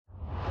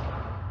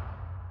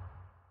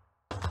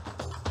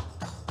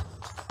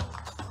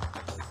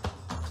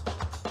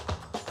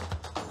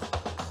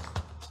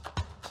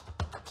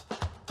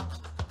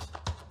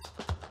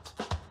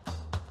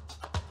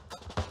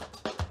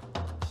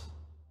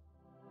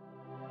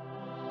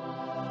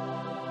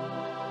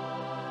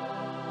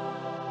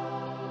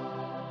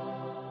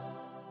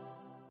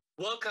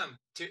Welcome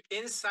to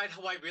Inside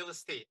Hawaii Real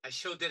Estate, a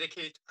show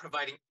dedicated to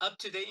providing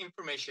up-to-date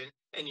information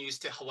and news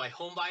to Hawaii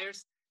home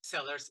buyers,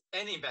 sellers,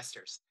 and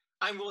investors.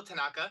 I'm Will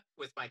Tanaka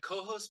with my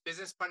co-host,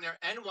 business partner,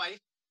 and wife,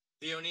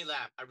 Leonie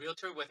Lam, a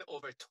realtor with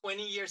over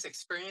 20 years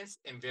experience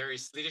in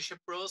various leadership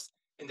roles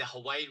in the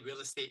Hawaii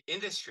real estate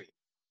industry.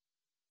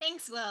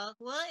 Thanks, Will.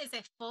 Will is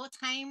a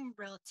full-time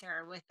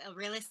realtor with a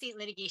real estate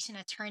litigation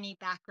attorney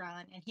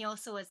background, and he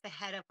also was the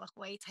head of a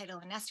Hawaii title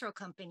and escrow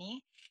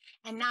company.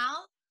 And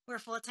now we're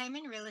full-time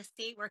in real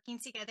estate, working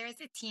together as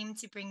a team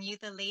to bring you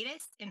the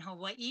latest in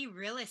Hawaii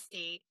real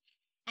estate.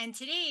 And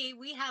today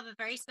we have a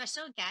very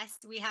special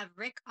guest. We have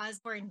Rick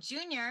Osborne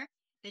Jr.,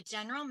 the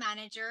general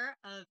manager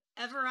of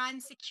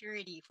Everon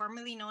Security,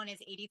 formerly known as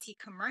ADT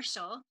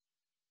Commercial.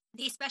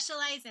 They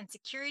specialize in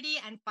security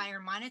and fire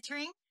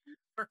monitoring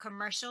for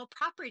commercial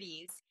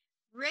properties.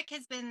 Rick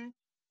has been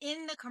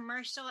in the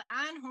commercial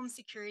and home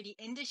security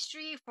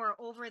industry for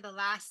over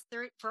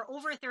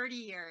 30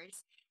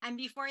 years. And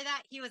before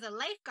that, he was a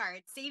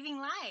lifeguard saving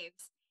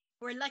lives.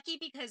 We're lucky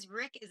because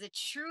Rick is a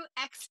true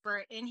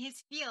expert in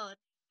his field,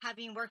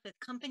 having worked with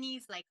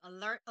companies like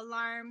Alert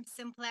Alarm,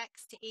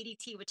 Simplex to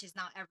ADT, which is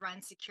now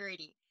Everon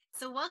Security.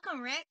 So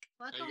welcome, Rick.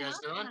 How Welcome, you guys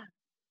doing? welcome.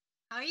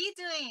 How are you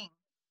doing?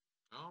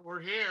 Oh, we're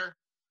here.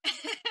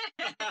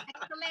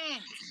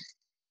 Excellent.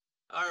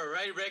 All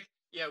right, Rick.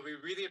 Yeah, we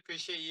really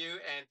appreciate you.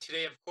 And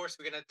today, of course,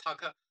 we're going to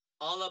talk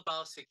all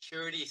about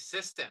security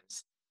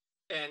systems.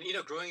 And,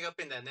 growing up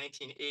in the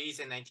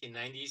 1980s and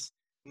 1990s,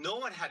 no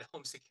one had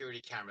home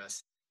security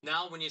cameras.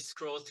 Now, when you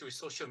scroll through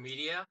social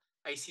media,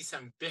 I see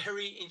some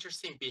very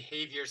interesting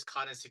behaviors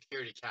caught in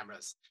security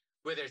cameras,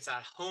 whether it's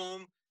at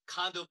home,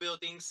 condo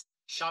buildings,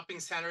 shopping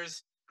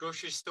centers,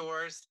 grocery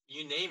stores,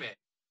 you name it.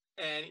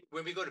 And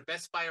when we go to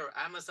Best Buy or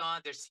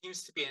Amazon, there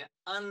seems to be an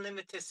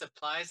unlimited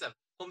supplies of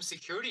home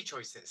security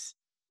choices.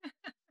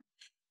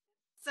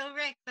 So,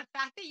 Rick, the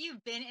fact that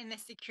you've been in the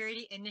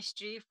security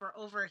industry for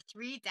over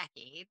 3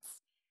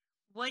 decades,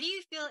 what do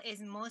you feel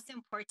is most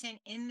important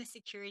in the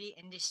security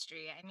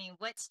industry? I mean,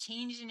 what's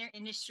changed in your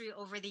industry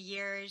over the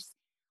years?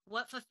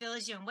 What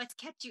fulfills you and what's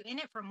kept you in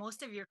it for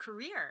most of your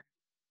career?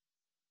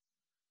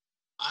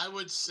 I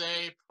would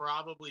say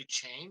probably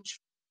change.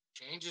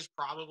 Change is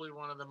probably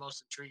one of the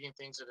most intriguing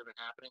things that have been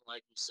happening.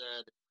 Like you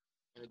said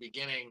in the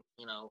beginning,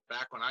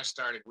 back when I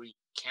started,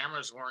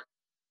 cameras weren't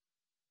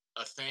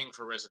a thing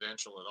for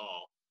residential at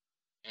all.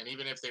 And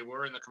even if they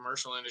were in the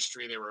commercial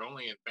industry, they were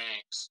only in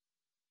banks,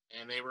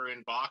 and they were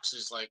in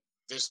boxes like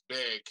this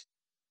big.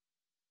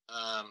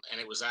 And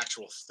it was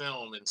actual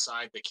film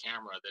inside the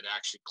camera that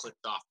actually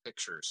clicked off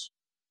pictures.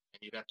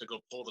 And you'd have to go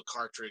pull the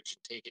cartridge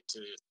and take it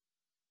to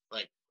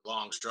like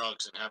Long's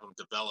Drugs and have them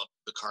develop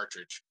the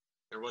cartridge.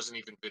 There wasn't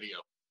even video.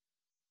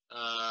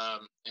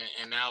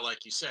 And now,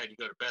 like you said, you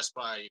go to Best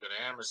Buy, you go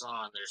to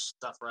Amazon, there's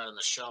stuff right on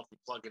the shelf. You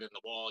plug it in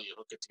the wall, you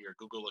hook it to your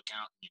Google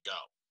account, and you go.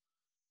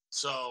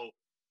 So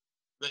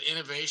the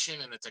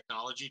innovation and the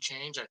technology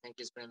change, I think,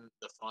 has been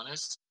the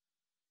funnest.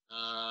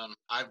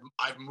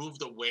 I've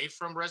moved away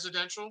from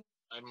residential.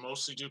 I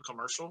mostly do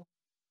commercial,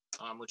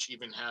 which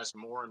even has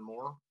more and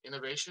more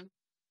innovation.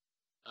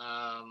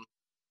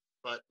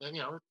 But then,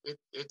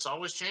 it's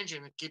always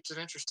changing. It keeps it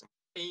interesting.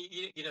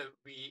 And,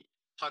 we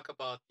talk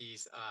about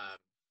these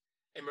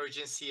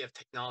emergency of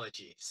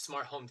technology,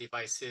 smart home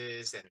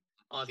devices, and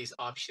all these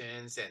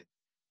options. And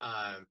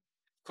of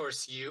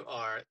course, you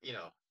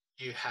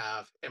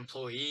have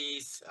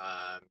employees,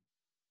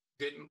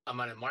 good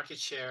amount of market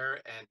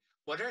share. And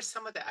what are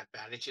some of the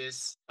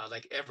advantages,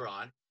 like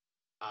Everon,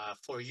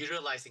 for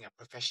utilizing a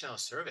professional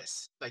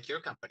service like your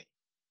company?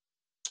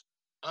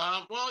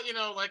 Well,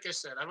 like I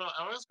said, I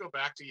always go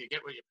back to you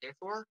get what you pay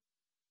for.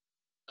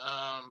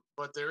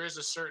 But there is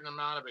a certain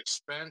amount of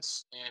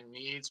expense and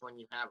needs when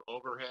you have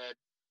overhead.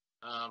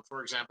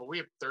 For example, we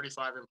have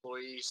 35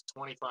 employees,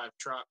 25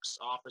 trucks,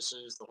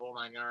 offices, the whole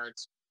 9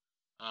 yards.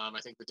 I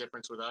think the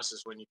difference with us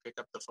is when you pick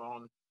up the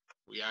phone,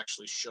 we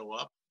actually show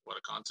up. What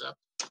a concept.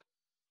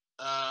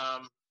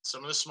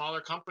 Some of the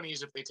smaller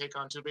companies, if they take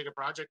on too big a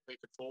project, they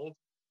could fold.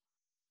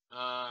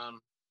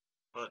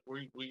 But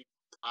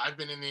I've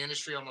been in the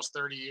industry almost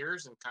 30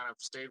 years and kind of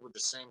stayed with the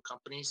same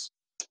companies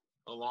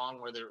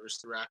along, whether it was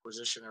through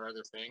acquisition or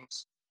other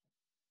things.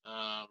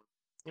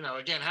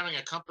 Again, having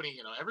a company,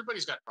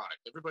 everybody's got product.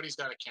 Everybody's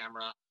got a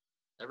camera.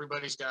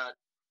 Everybody's got,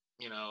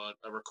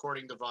 a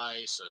recording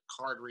device, a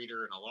card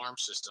reader, an alarm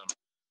system.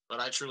 But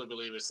I truly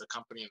believe it's the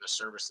company and the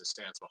service that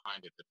stands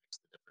behind it that makes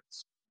the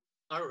difference.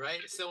 All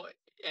right. So,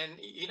 and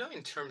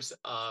in terms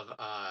of,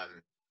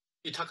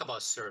 you talk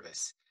about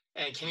service,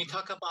 and can you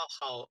talk about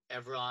how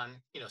Everon,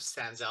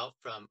 stands out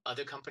from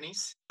other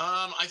companies?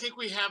 I think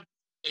we have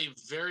a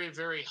very,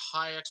 very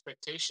high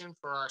expectation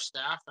for our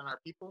staff and our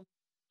people,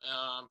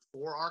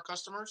 for our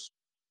customers.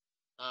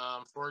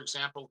 For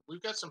example,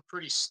 we've got some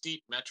pretty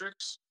steep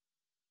metrics.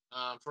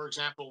 For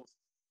example,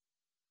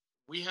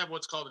 we have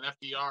what's called an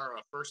FDR,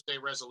 a first day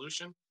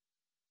resolution.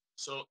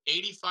 So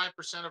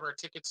 85% of our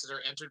tickets that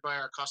are entered by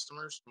our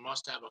customers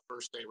must have a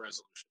first day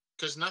resolution,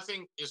 because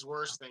nothing is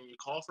worse than you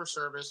call for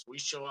service. We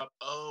show up.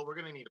 Oh, we're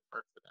going to need a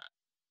part for that.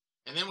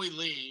 and then we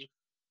leave,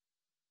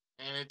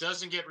 and it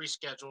doesn't get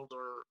rescheduled,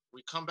 or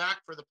we come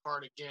back for the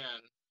part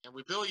again, and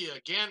we bill you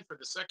again for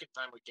the second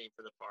time we came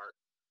for the part.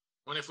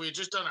 When if we had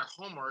just done our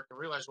homework and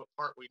realized what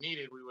part we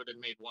needed, we would have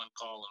made one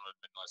call and it would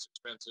have been less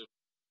expensive.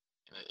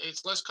 And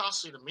it's less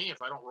costly to me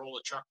if I don't roll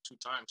a truck 2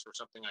 times for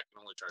something I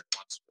can only charge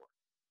once for.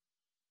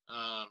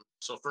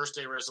 So first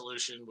day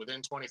resolution,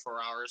 within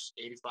 24 hours,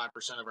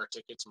 85% of our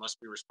tickets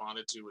must be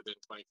responded to within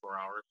 24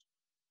 hours.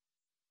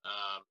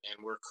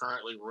 And we're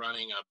currently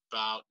running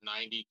about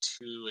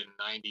 92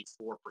 and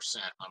 94%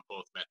 on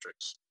both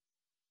metrics.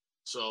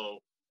 So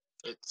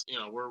it's,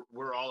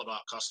 we're all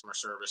about customer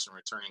service and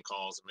returning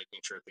calls and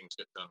making sure things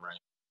get done right.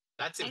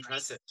 That's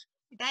impressive.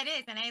 That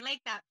is, and I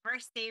like that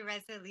first day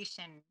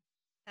resolution.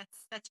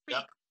 That's pretty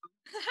Yep.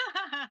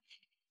 cool.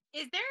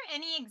 Is there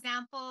any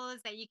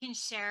examples that you can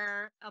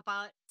share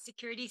about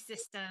security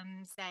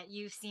systems that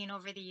you've seen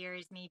over the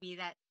years, maybe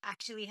that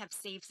actually have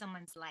saved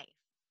someone's life?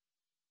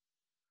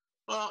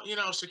 Well,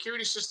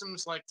 security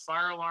systems like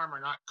fire alarm are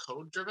not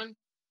code driven.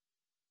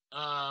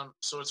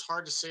 So it's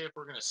hard to say if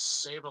we're going to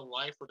save a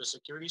life with a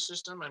security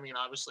system. I mean,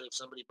 obviously, if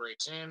somebody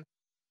breaks in,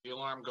 the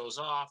alarm goes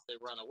off, they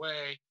run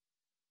away.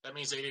 That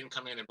means they didn't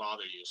come in and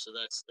bother you. So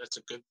that's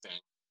a good thing.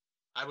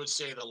 I would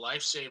say the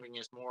life saving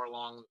is more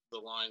along the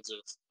lines of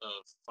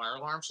fire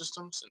alarm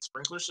systems and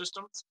sprinkler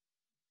systems.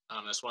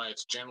 That's why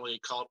it's generally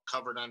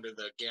covered under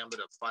the gambit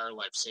of fire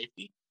life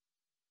safety.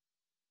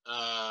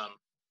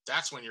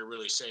 That's when you're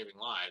really saving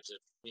lives.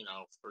 If,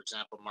 for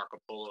example, Marco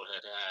Polo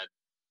had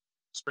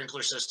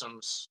sprinkler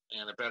systems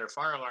and a better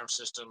fire alarm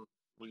system,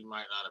 we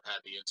might not have had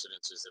the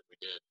incidences that we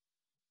did.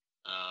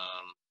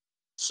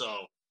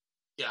 So,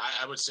 yeah,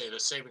 I would say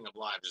the saving of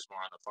lives is more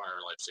on the fire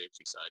life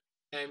safety side.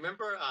 And I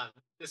remember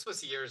this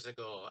was years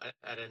ago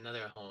at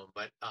another home,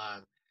 but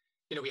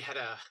we had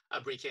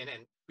a break-in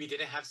and we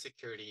didn't have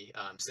security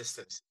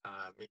systems.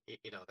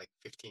 Like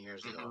 15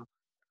 years ago,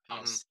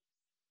 house.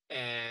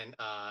 And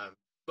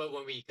but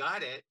when we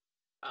got it,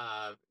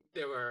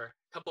 there were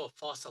a couple of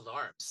false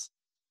alarms.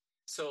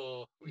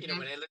 So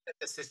when I looked at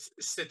the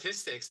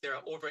statistics, there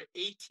are over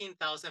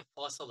 18,000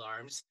 false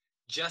alarms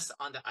just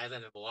on the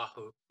island of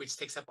Oahu, which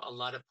takes up a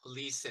lot of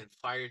police and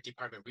fire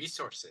department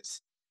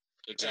resources.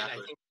 Exactly.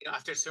 And I think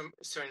after some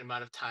certain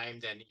amount of time,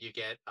 then you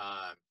get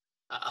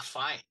a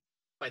fine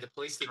by the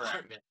police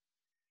department. Correct.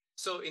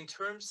 So in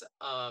terms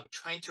of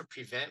trying to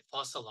prevent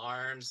false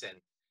alarms and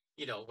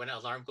when an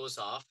alarm goes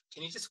off,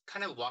 can you just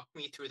kind of walk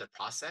me through the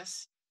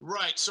process?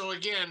 Right. So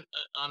again,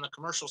 on the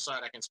commercial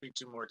side, I can speak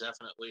to more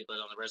definitely, but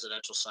on the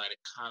residential side, it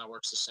kind of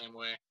works the same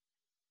way.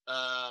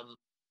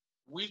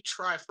 We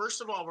try, first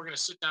of all, we're going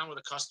to sit down with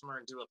a customer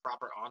and do a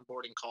proper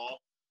onboarding call.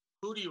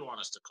 Who do you want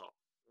us to call?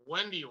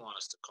 When do you want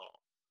us to call?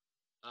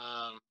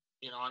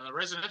 On the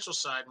residential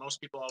side,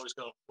 most people always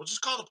go, well,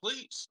 just call the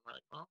police. I'm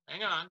like, well,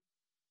 hang on.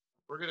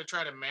 We're going to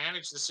try to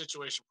manage the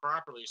situation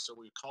properly. So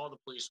we call the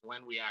police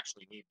when we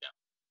actually need them.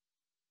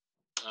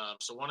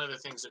 So one of the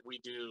things that we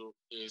do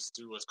is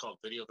do what's called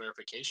video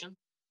verification.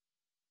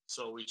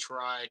 So we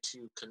try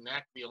to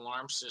connect the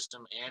alarm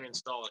system and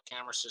install a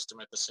camera system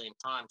at the same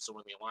time. So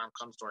when the alarm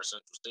comes to our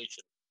central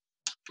station,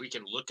 we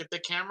can look at the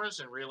cameras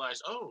and realize,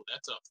 oh,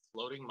 that's a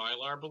floating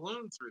Mylar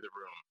balloon through the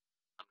room.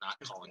 I'm not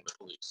calling the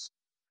police.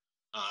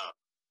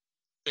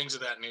 Things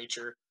of that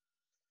nature.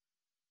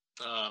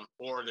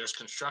 Or there's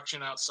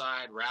construction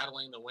outside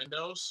rattling the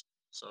windows.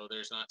 So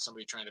there's not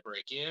somebody trying to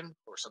break in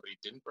or somebody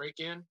didn't break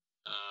in.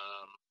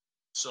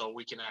 So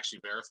we can actually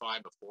verify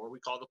before we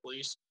call the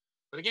police.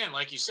 But again,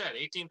 like you said,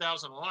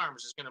 18,000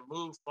 alarms is going to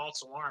move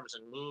false alarms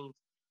and move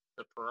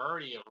the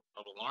priority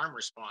of alarm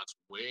response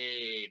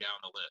way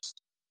down the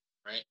list,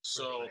 right?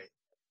 So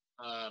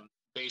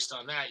based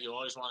on that, you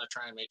always want to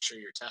try and make sure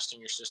you're testing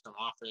your system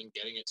often,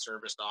 getting it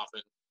serviced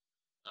often.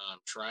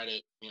 Try to,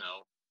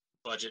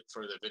 budget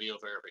for the video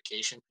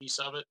verification piece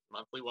of it.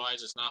 Monthly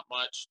wise, it's not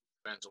much.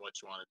 Depends on what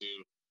you want to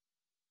do.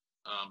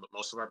 But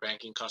most of our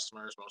banking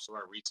customers, most of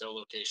our retail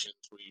locations,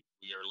 we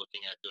are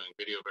looking at doing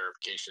video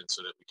verification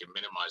so that we can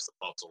minimize the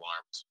false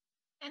alarms.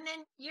 And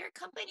then your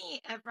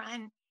company,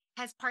 Everon,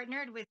 has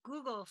partnered with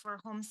Google for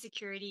home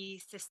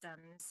security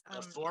systems.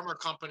 A former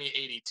company,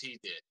 ADT,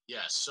 did.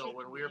 Yes. So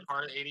when we were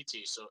part of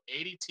ADT, so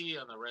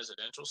ADT on the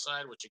residential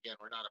side, which again,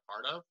 we're not a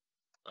part of,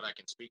 but I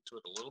can speak to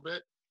it a little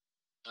bit.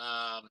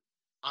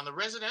 On the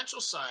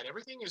residential side,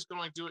 everything is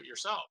going do it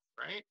yourself,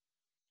 right?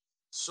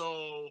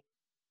 So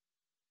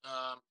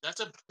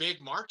that's a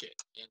big market.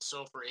 And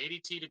so for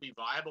ADT to be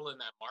viable in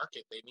that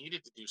market, they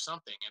needed to do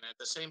something. And at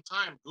the same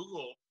time,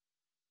 Google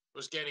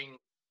was getting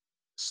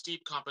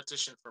steep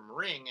competition from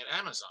Ring at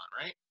Amazon,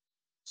 right?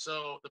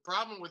 So the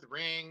problem with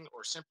Ring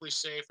or Simply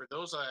Safe or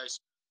those guys,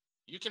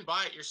 you can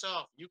buy it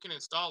yourself, you can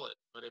install it.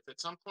 But if at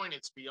some point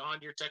it's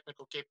beyond your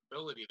technical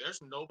capability,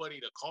 there's nobody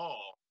to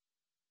call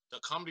to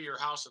come to your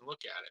house and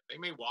look at it. They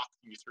may walk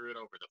you through it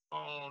over the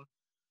phone.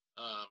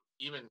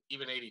 Even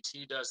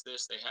ADT does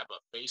this. They have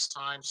a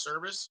FaceTime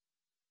service.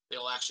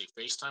 They'll actually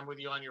FaceTime with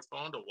you on your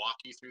phone to walk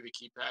you through the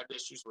keypad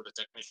issues with a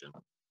technician.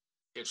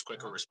 Gives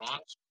quicker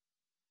response.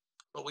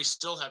 But we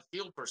still have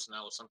field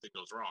personnel if something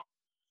goes wrong.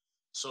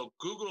 So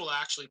Google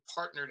actually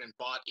partnered and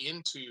bought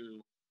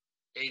into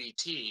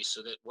ADT,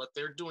 so that what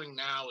they're doing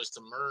now is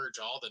to merge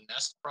all the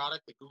Nest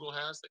product that Google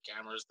has, the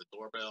cameras, the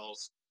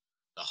doorbells,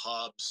 the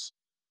hubs,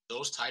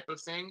 those type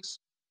of things,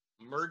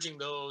 merging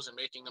those and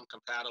making them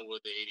compatible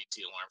with the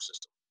ADT alarm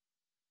system.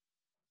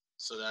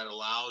 So that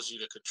allows you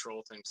to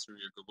control things through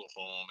your Google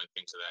Home and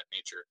things of that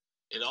nature.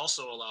 It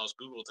also allows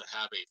Google to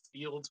have a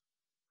field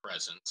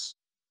presence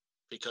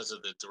because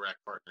of the direct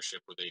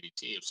partnership with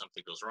ADT. If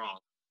something goes wrong,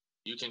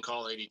 you can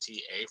call ADT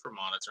A for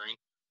monitoring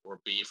or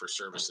B for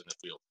service in the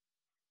field.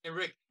 And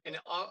Rick, and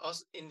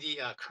also in the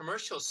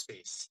commercial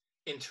space,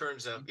 in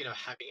terms of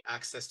having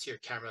access to your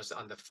cameras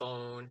on the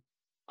phone,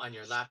 on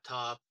your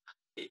laptop,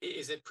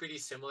 is it pretty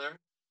similar?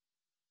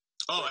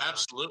 Oh, With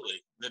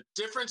absolutely. The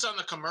difference on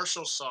the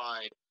commercial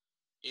side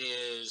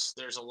is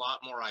there's a lot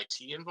more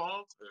IT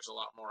involved. There's a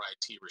lot more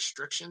IT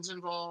restrictions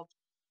involved.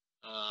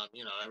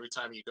 Every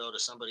time you go to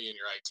somebody in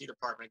your IT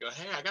department and go,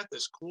 hey, I got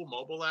this cool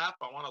mobile app.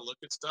 I want to look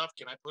at stuff.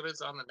 Can I put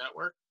it on the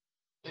network?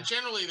 And yeah.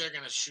 generally, they're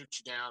going to shoot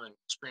you down and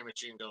scream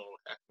at you and go,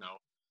 heck no.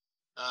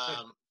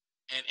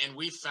 And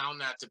we found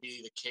that to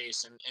be the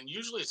case. And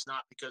usually it's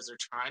not because they're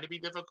trying to be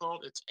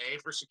difficult. It's A,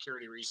 for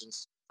security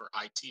reasons, for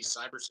IT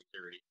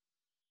cybersecurity.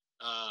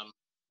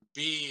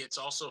 B, it's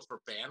also for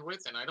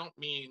bandwidth. And I don't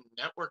mean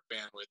network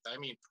bandwidth. I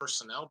mean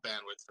personnel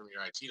bandwidth from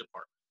your IT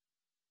department.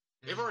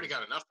 They've already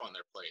got enough on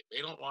their plate.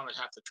 They don't want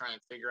to have to try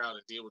and figure out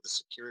and deal with the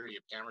security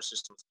of camera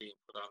systems being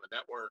put on the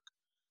network,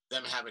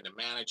 them having to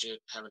manage it,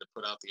 having to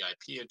put out the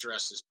IP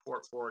addresses,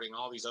 port forwarding,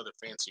 all these other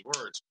fancy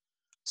words.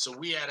 So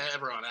we at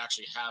Everon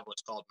actually have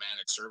what's called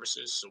managed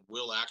services. So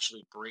we'll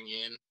actually bring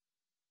in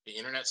the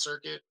internet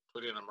circuit,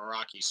 put in a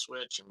Meraki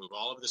switch, and move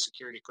all of the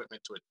security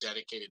equipment to a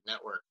dedicated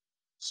network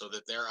so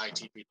that their IT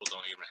people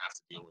don't even have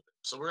to deal with it.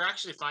 So we're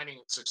actually finding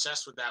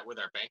success with that with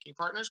our banking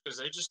partners because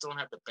they just don't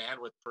have the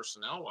bandwidth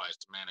personnel-wise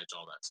to manage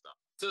all that stuff.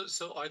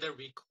 So are the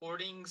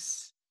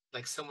recordings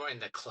like somewhere in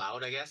the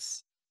cloud, I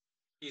guess,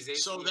 these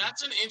days? So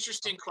that's an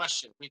interesting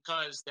question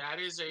because that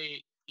is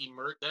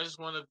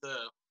one of the,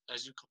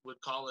 as you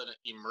would call it,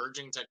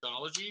 emerging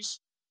technologies.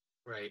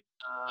 Right.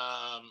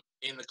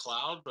 In the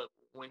cloud. But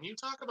when you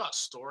talk about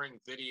storing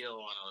video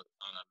on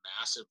a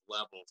massive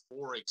level,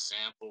 for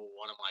example,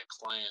 one of my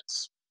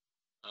clients,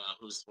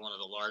 who's one of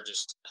the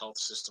largest health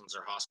systems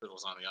or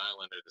hospitals on the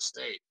island or the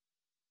state,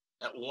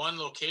 at one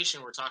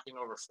location we're talking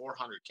over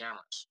 400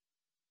 cameras,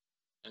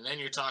 and then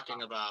you're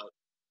talking about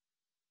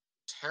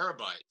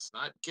terabytes,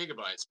 not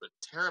gigabytes, but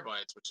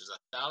terabytes, which is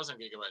 1,000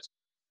 gigabytes,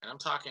 and I'm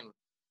talking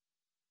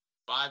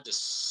 500 to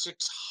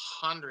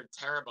 600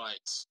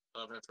 terabytes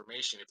of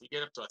information. If you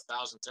get up to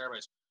 1,000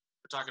 terabytes,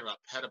 we're talking about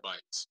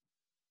petabytes.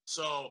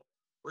 So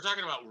we're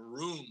talking about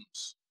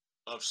rooms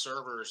of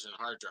servers and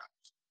hard drives.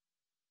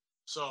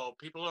 So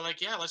people are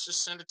like, yeah, let's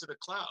just send it to the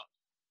cloud.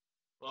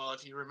 Well,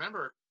 if you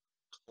remember,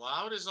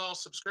 cloud is all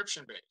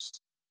subscription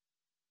based.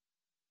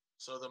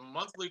 So the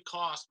monthly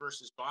cost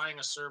versus buying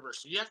a server.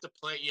 So you have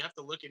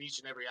to look at each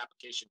and every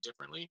application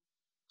differently.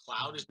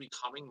 Cloud is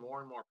becoming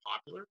more and more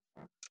popular.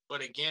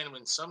 But again,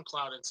 when some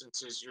cloud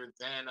instances, you're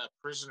then a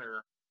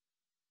prisoner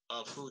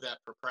of who that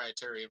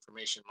proprietary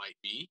information might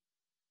be.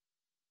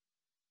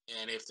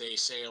 And if they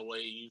say, oh, well,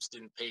 you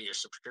didn't pay your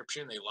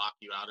subscription, they lock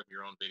you out of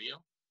your own video.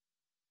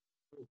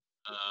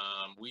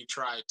 We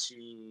try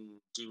to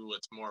do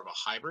what's more of a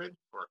hybrid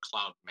or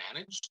cloud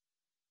managed.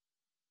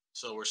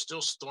 So we're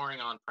still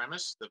storing on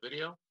premise the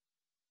video,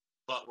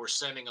 but we're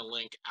sending a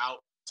link out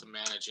to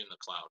manage in the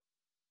cloud.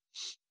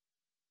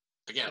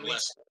 Again,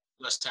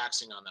 less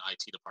taxing on the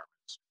IT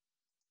departments.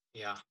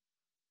 Yeah.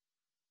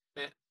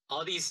 Man,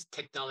 all these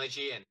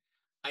technology, and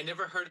I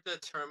never heard the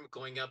term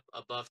going up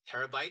above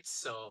terabytes.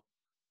 So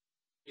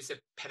you said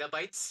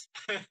petabytes?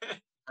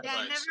 Yeah,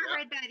 I never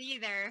heard that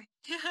either.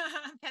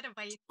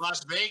 Petabytes.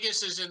 Las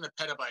Vegas is in the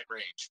petabyte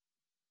range.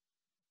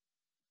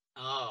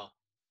 Oh,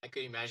 I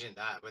could imagine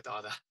that with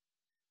all the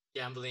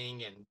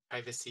gambling and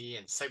privacy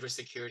and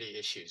cybersecurity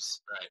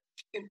issues. Right.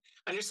 And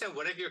I understand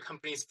one of your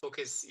companies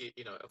focus,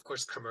 of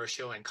course,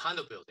 commercial and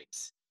condo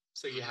buildings.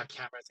 So you have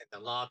cameras in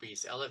the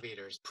lobbies,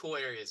 elevators, pool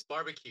areas,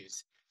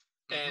 barbecues.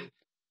 And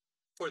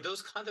for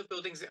those condo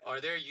buildings,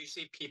 are there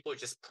usually people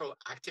just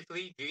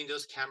proactively viewing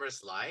those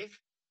cameras live?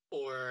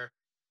 Or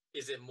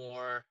is it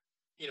more,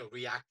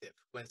 reactive?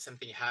 When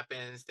something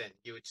happens, then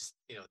you would just,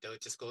 they'll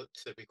just go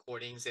to the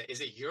recordings. Is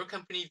it your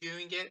company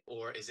viewing it,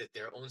 or is it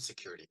their own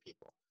security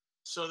people?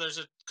 So there's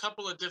a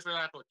couple of different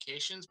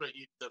applications, but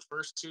the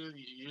first two,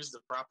 you use the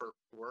proper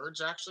words,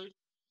 actually.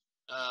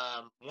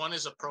 One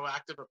is a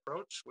proactive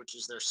approach, which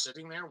is they're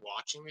sitting there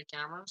watching the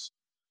cameras.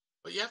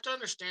 But you have to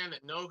understand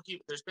that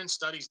there's been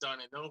studies done,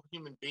 and no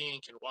human being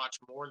can watch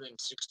more than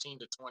 16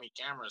 to 20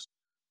 cameras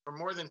for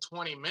more than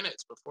 20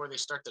 minutes before they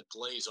start to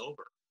glaze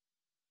over,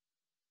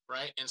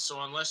 right? And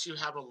so unless you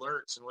have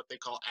alerts and what they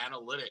call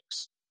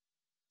analytics,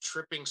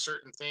 tripping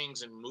certain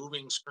things and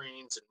moving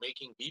screens and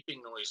making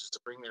beeping noises to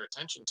bring their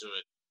attention to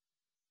it,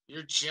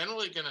 you're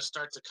generally going to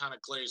start to kind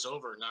of glaze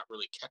over and not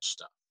really catch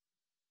stuff.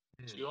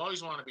 So you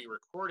always want to be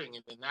recording,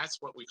 and then that's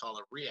what we call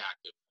a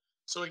reactive.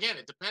 So again,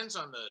 it depends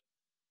on the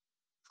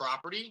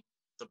property,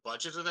 the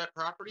budget of that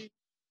property,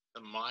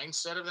 the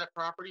mindset of that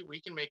property, we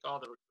can make all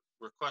the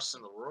requests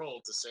in the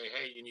world to say,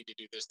 hey, you need to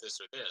do this, this,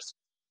 or this.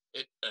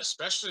 It,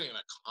 especially in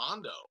a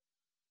condo,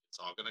 it's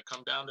all going to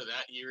come down to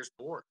that year's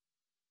board.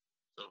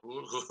 So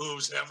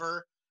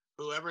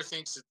whoever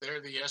thinks that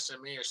they're the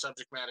SME or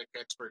subject matter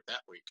expert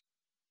that week.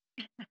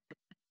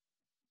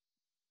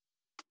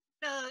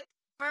 So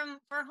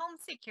for home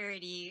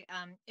security,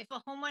 if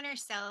a homeowner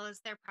sells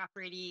their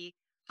property,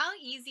 how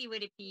easy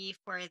would it be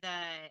for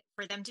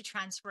them to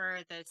transfer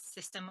the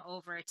system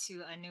over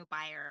to a new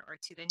buyer or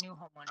to the new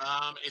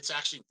homeowner? It's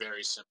actually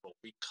very simple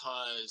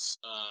because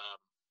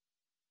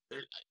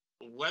there,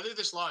 whether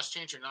this law has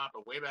changed or not,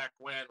 but way back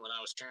when I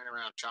was tearing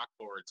around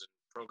chalkboards and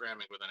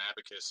programming with an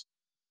abacus,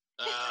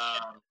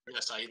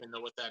 yes, I even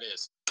know what that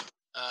is.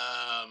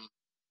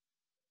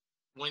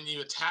 When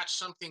you attach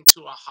something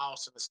to a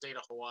house in the state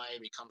of Hawaii,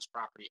 it becomes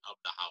property of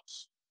the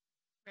house.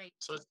 Right.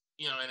 So,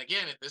 and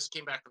again, this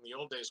came back from the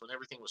old days when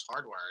everything was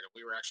hardwired and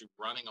we were actually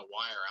running a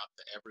wire out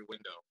to every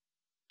window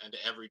and to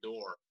every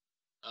door.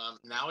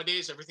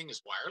 Nowadays, everything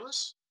is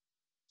wireless.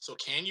 So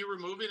can you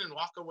remove it and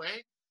walk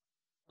away?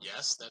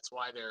 Yes, that's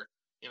why they're,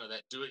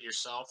 that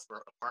do-it-yourself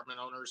for apartment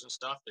owners and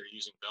stuff. They're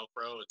using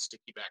Velcro and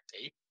sticky back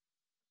tape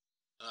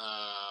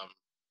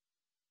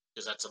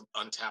because that's an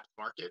untapped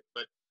market.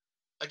 But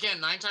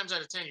again, 9 times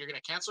out of 10, you're going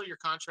to cancel your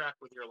contract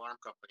with your alarm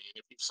company. And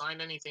if you've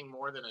signed anything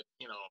more than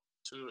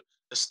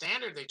the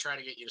standard they try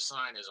to get you to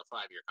sign is a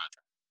 5-year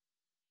contract.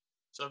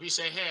 So if you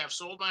say, hey, I've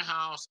sold my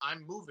house,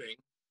 I'm moving,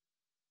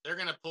 they're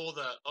going to pull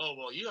oh,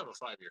 well, you have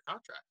a 5-year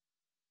contract,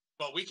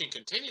 but we can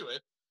continue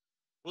it.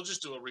 We'll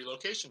just do a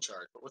relocation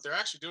charge. But what they're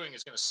actually doing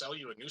is going to sell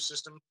you a new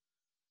system,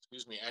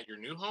 at your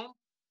new home,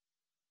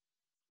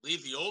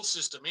 leave the old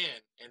system in,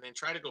 and then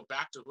try to go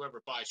back to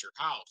whoever buys your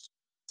house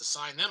to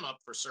sign them up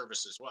for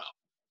service as well.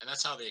 And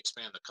that's how they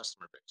expand the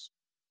customer base.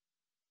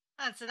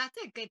 Oh, so that's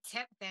a good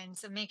tip then.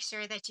 So make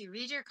sure that you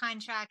read your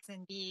contracts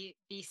and be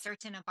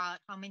certain about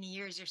how many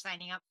years you're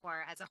signing up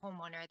for as a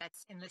homeowner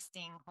that's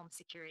enlisting home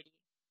security.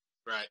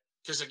 Right.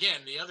 Because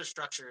again, the other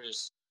structure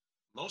is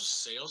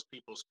most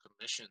salespeople's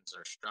commissions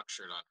are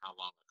structured on how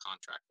long a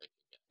contract they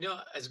can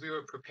get. As we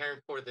were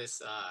preparing for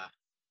this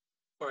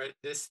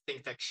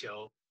ThinkTech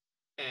show,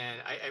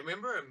 and I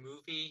remember a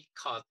movie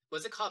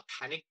was it called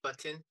Panic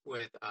Button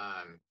with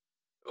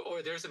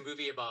or there's a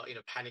movie about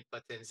panic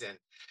buttons, and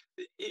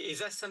is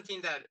that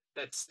something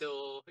that's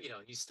still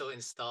you still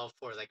install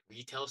for like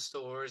retail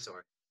stores,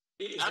 or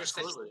is there such?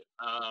 Absolutely.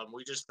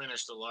 We just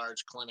finished a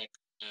large clinic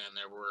and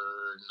there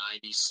were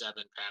 97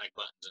 panic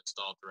buttons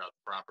installed throughout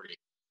the property.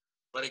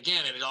 But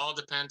again, it all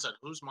depends on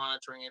who's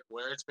monitoring it,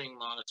 where it's being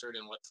monitored,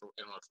 and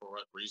for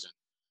what reason.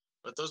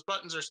 But those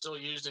buttons are still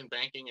used in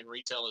banking and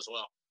retail as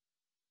well.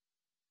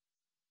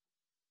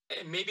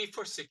 Maybe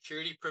for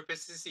security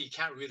purposes, you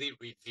can't really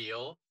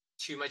reveal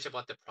too much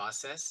about the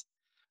process.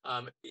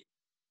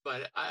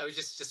 But I was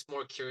just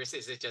more curious: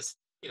 is it just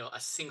a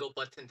single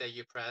button that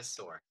you press,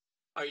 or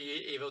are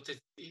you able to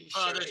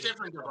share There's any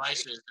different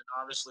devices, and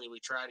obviously we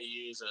try to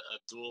use a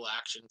dual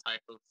action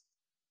type of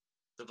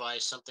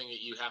device, something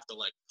that you have to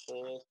like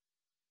pull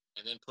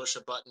and then push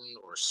a button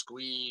or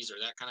squeeze or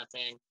that kind of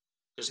thing.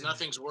 Because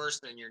nothing's worse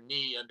than your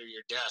knee under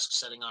your desk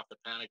setting off the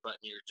panic button.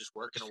 You're just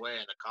working away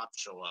and the cops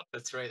show up.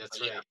 That's right. That's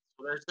But right. yeah,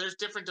 so there's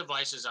different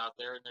devices out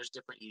there and there's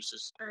different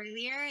uses.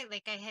 Earlier,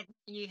 like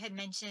you had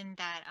mentioned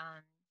that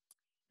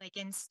like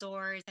in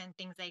stores and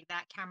things like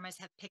that, cameras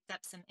have picked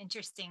up some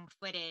interesting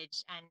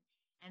footage,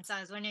 and so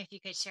I was wondering if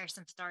you could share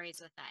some stories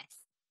with us.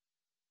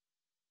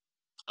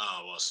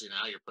 Oh well, see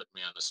now you're putting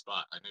me on the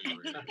spot. I knew you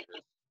were going to do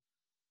this.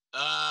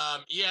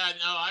 Yeah,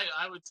 no,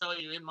 I would tell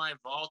you in my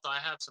vault, I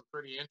have some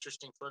pretty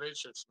interesting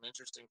footage of some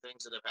interesting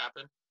things that have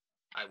happened.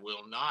 I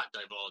will not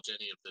divulge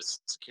any of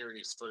this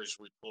security footage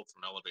we pulled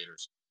from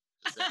elevators.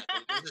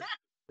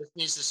 This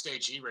needs to stay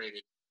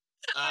G-rated.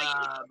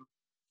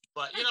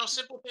 But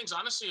simple things.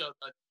 Honestly,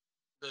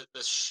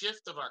 the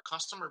shift of our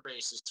customer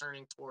base is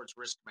turning towards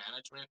risk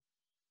management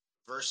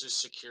versus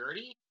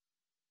security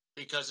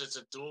because it's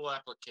a dual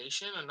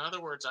application. In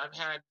other words, I've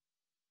had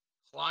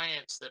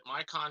clients that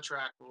my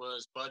contract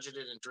was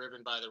budgeted and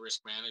driven by the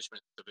risk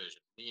management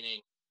division, meaning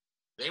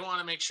they want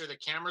to make sure the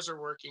cameras are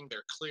working,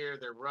 they're clear,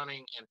 they're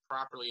running and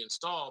properly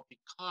installed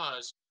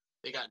because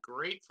they got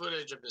great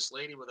footage of this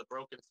lady with a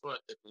broken foot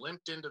that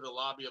limped into the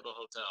lobby of a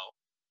hotel,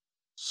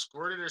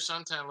 squirted her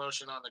suntan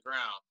lotion on the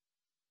ground,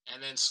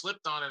 and then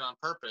slipped on it on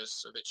purpose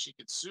so that she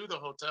could sue the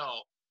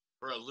hotel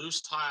for a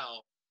loose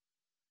tile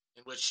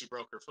in which she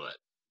broke her foot.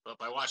 But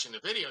by watching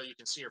the video, you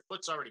can see her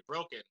foot's already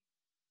broken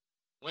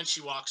when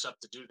she walks up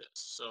to do this.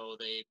 So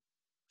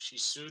she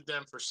sued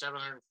them for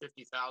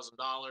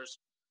 $750,000.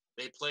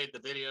 They played the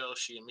video.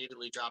 She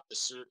immediately dropped the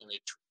suit, and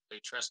they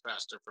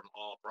trespassed her from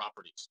all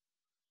properties.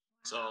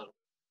 Wow. So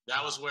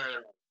that was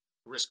where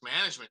risk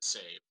management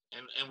saved.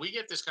 And we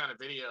get this kind of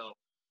video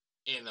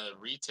in the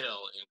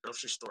retail and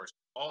grocery stores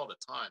all the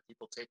time.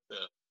 People take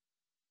the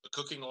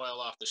cooking oil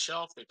off the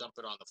shelf, they dump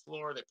it on the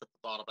floor, they put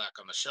the bottle back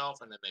on the shelf,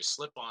 and then they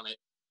slip on it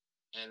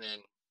and then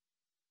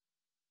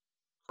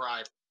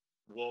cry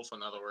wolf,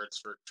 in other words,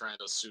 for trying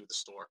to sue the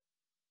store.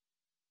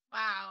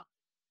 Wow.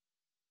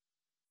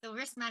 So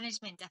risk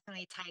management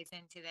definitely ties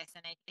into this,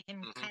 and I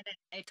can Hmm. kind of,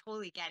 I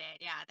totally get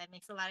it. Yeah, that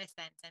makes a lot of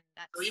sense, and So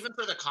that's even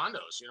for the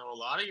condos, you know, a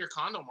lot of your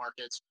condo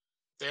markets,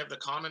 they have the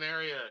common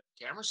area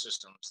camera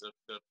systems.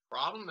 The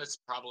problem that's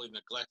probably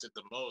neglected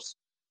the most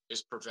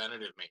is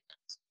preventative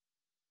maintenance,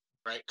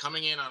 right?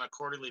 Coming in on a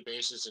quarterly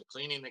basis and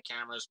cleaning the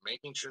cameras,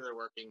 making sure they're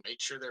working, make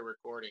sure they're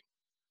recording.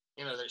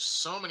 You know, there's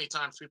so many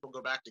times people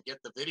go back to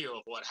get the video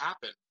of what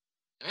happened,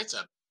 and it's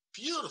a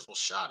beautiful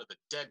shot of the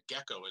dead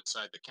gecko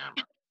inside the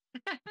camera.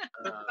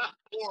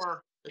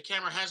 Or the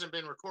camera hasn't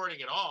been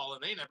recording at all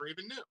and they never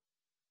even knew.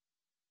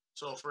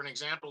 So, for an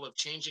example of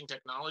changing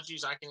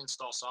technologies, I can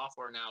install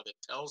software now that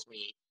tells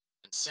me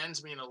and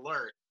sends me an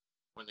alert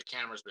when the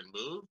camera's been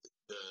moved,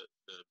 the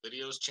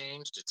video's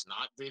changed, it's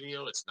not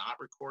video, it's not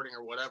recording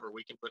or whatever.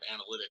 We can put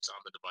analytics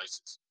on the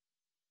devices.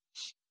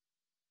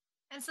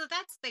 And so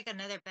that's like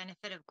another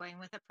benefit of going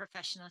with a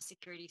professional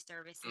security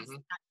service is Hmm.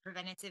 that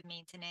preventative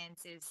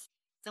maintenance is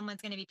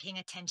someone's going to be paying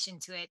attention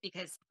to it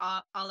because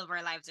all of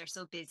our lives are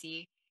so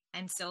busy.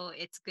 And so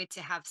it's good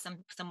to have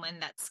someone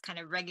that's kind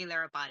of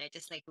regular about it,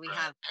 just like we Right.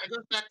 have. And it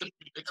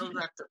goes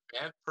back to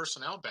bad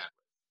personnel bandwidth.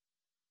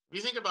 If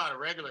you think about a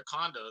regular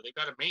condo, they've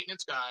got a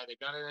maintenance guy, they've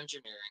got an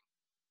engineering,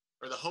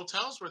 or the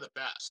hotels were the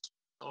best.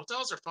 The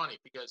hotels are funny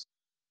because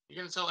you're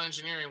going to tell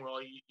engineering,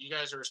 well, you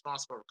guys are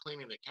responsible for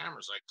cleaning the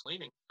cameras. Like,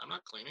 cleaning? I'm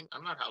not cleaning.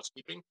 I'm not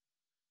housekeeping.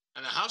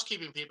 And the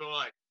housekeeping people are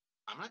like,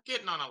 I'm not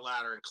getting on a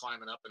ladder and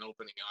climbing up and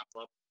opening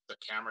up the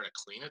camera to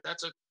clean it.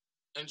 That's a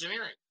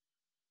engineering.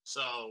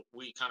 So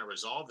we kind of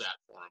resolved that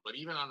for them. But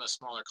even on the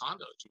smaller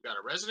condos, you've got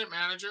a resident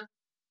manager, and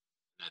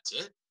that's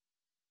it.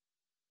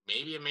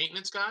 Maybe a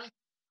maintenance guy,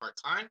 part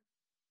time.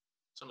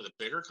 Some of the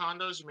bigger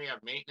condos, you may have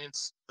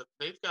maintenance, but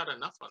they've got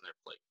enough on their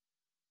plate.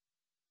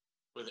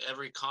 With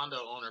every condo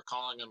owner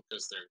calling them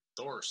because their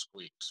door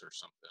squeaks or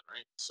something,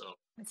 right? So,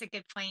 That's a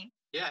good point.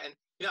 Yeah, and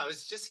I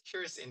was just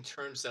curious in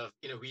terms of,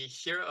 we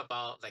hear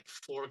about like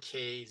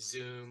 4K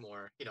zoom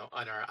or,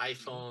 on our mhm.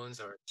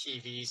 iPhones or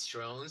TVs,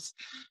 drones.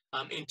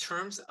 In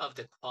terms of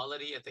the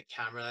quality of the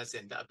cameras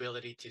and the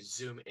ability to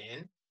zoom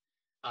in,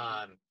 Mhm.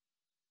 um,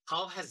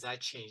 how has that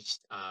changed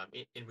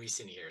in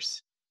recent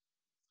years?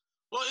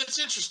 Well, it's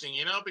interesting,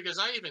 you know, because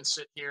I even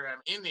sit here,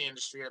 I'm in the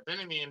industry, I've been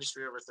in the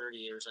industry over 30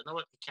 years. I know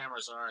what the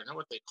cameras are, I know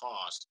what they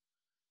cost.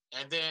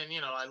 And then,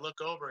 you know, I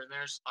look over and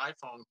there's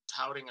iPhone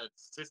touting a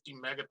 50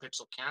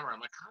 megapixel camera. I'm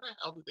like, how the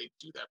hell do they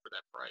do that for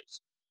that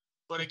price?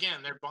 But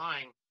again, they're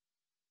buying,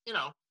 you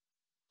know,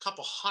 a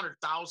couple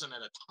 100,000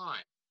 at a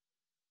time.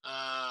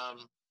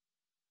 Um,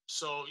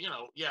 so, you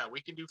know, yeah,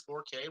 we can do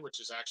 4K, which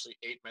is actually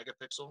 8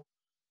 megapixel.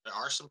 There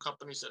are some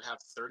companies that have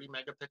 30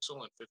 megapixel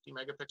and 50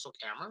 megapixel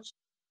cameras,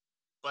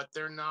 but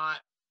they're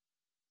not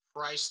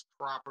priced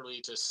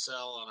properly to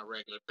sell on a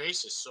regular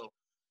basis. So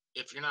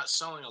if you're not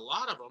selling a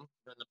lot of them,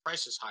 then the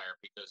price is higher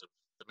because of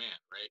demand,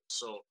 right?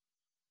 So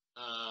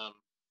um,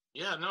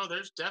 yeah, no,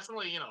 there's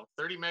definitely, you know,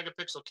 30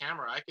 megapixel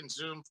camera. I can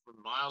zoom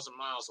from miles and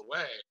miles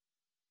away,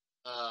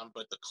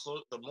 but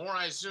the more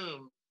I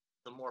zoom,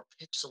 the more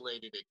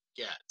pixelated it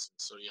gets.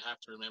 So you have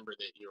to remember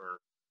that your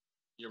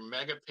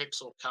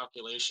megapixel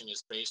calculation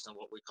is based on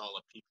what we call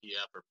a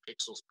ppf, or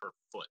pixels per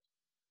foot.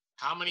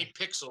 How many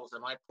Okay. pixels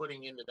am I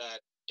putting into that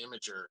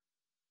imager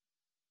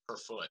per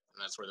foot?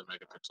 And that's where the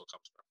megapixel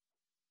comes from.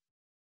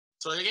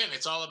 So again,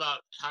 it's all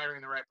about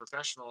hiring the right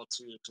professional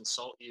to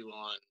consult you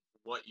on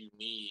what you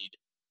need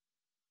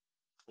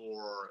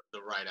for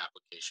the right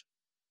application.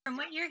 From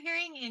what you're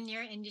hearing in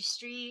your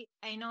industry,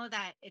 I know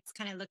that it's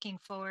kind of looking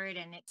forward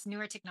and it's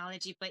newer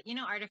technology, but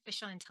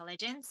artificial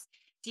intelligence,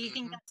 do you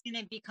think Hmm. that's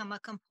going to become a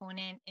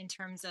component in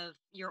terms of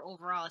your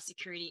overall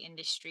security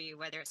industry,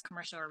 whether it's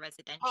commercial or Oh,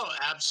 residential?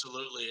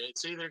 absolutely.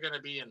 It's either going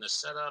to be in the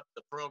setup,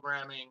 the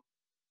programming.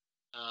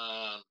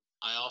 Um,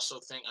 I also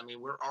think, I mean,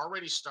 we're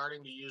already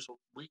starting to use what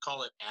we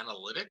call it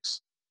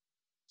analytics.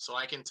 So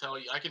I can tell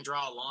you, I can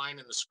draw a line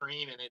in the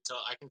screen, and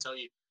I can tell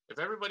you if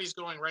everybody's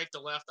going right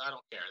to left, I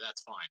don't care.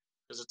 That's fine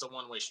because it's a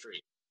one-way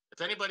street. If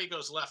anybody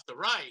goes left to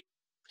right,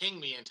 ping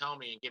me and tell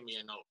me and give me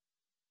a note.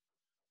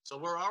 So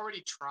we're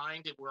already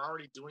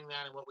doing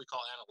that in what we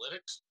call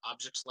analytics,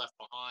 objects left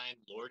behind,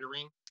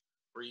 loitering.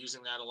 We're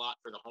using that a lot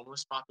for the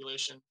homeless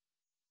population.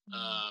 Mm.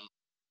 Um,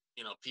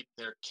 you know, people,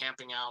 they're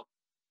camping out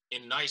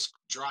in nice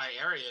dry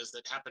areas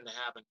that happen to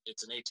have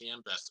it's an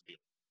ATM vestibule.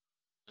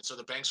 And so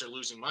the banks are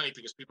losing money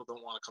because people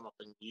don't want to come up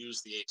and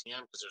use the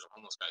ATM because there's a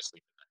homeless guy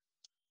sleeping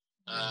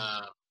there.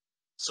 Mm.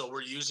 So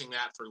we're using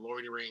that for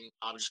loitering,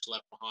 objects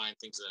left behind,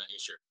 things of that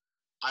nature.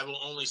 I will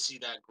only see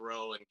that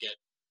grow and get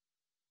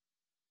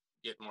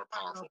more More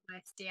powerful.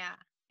 robust, yeah,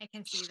 I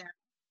can see that.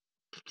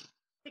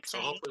 It's So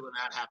exciting. hopefully when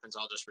that happens,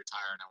 I'll just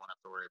retire and I won't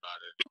have to worry about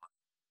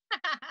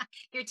it.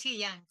 You're too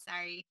young,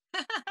 sorry.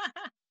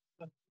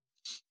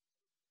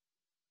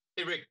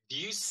 Hey, Rick, do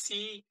you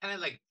see kind of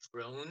like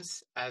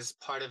drones as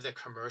part of the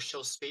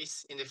commercial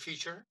space in the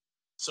future?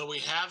 So we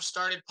have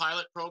started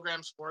pilot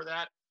programs for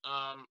that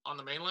on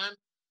the mainland,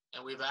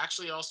 and we've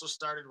actually also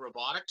started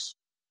robotics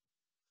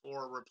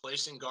for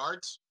replacing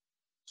guards.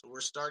 So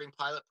we're starting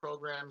pilot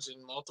programs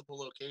in multiple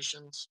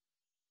locations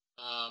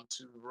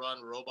to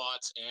run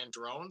robots and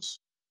drones.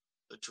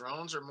 The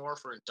drones are more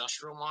for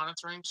industrial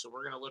monitoring. So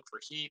we're going to look for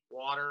heat,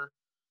 water,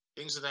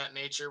 things of that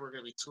nature. We're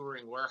going to be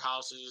touring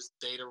warehouses,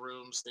 data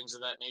rooms, things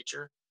of that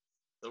nature.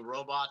 The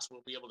robots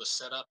will be able to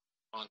set up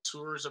on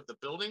tours of the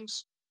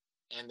buildings,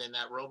 and then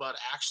that robot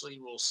actually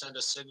will send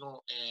a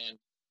signal and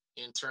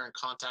in turn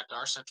contact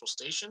our central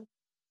station.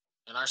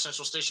 And our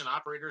central station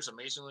operators,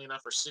 amazingly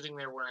enough, are sitting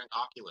there wearing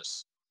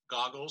Oculus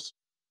goggles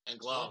and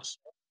gloves.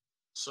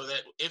 So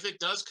that if it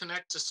does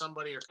connect to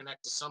somebody or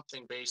connect to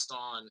something based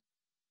on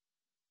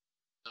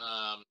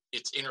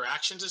its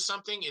interaction to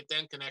something, it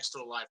then connects to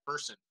a live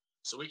person.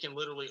 So we can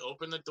literally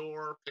open the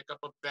door, pick up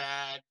a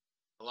bag.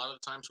 A lot of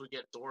the times we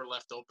get door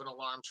left open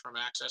alarms from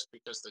access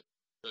because the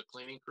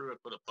cleaning crew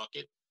have put a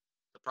bucket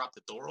to prop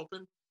the door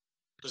open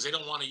because they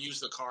don't want to use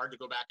the card to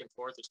go back and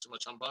forth. It's too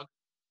much humbug.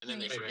 And then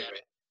they forget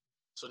it.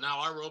 So now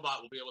our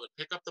robot will be able to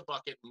pick up the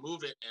bucket,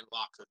 move it, and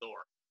lock the door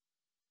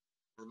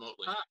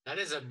remotely. That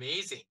is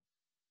amazing.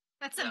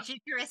 That's some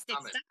futuristic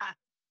stuff.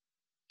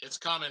 It's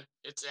coming.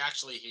 It's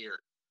actually here.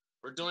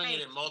 We're doing it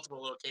in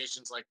multiple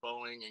locations like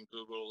Boeing and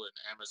Google and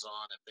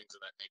Amazon and things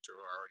of that nature who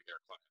are already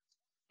our clients.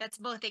 That's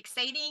both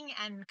exciting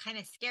and kind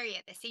of scary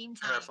at the same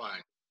time.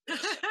 Terrifying.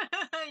 Yes.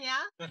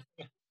 Yeah?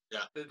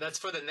 Yeah. That's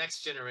for the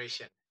next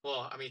generation.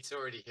 Well, I mean, it's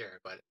already here,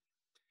 but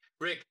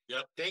Rick,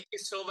 thank you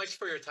so much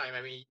for your time.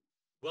 I mean,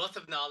 wealth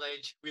of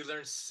knowledge. We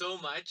learned so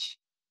much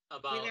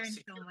about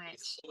security,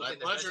 both in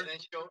the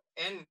residential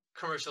and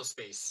commercial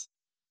space.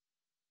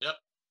 Yep.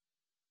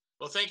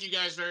 Well, thank you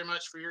guys very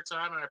much for your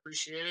time. I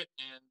appreciate it.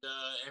 And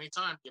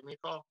anytime, give me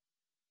a call.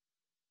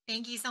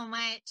 Thank you so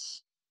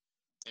much.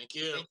 Thank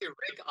you. Thank you,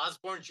 Rick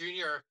Osborne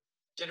Jr.,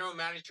 General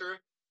Manager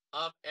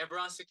of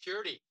Everon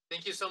Security.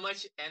 Thank you so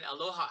much, and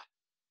aloha.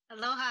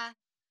 Aloha.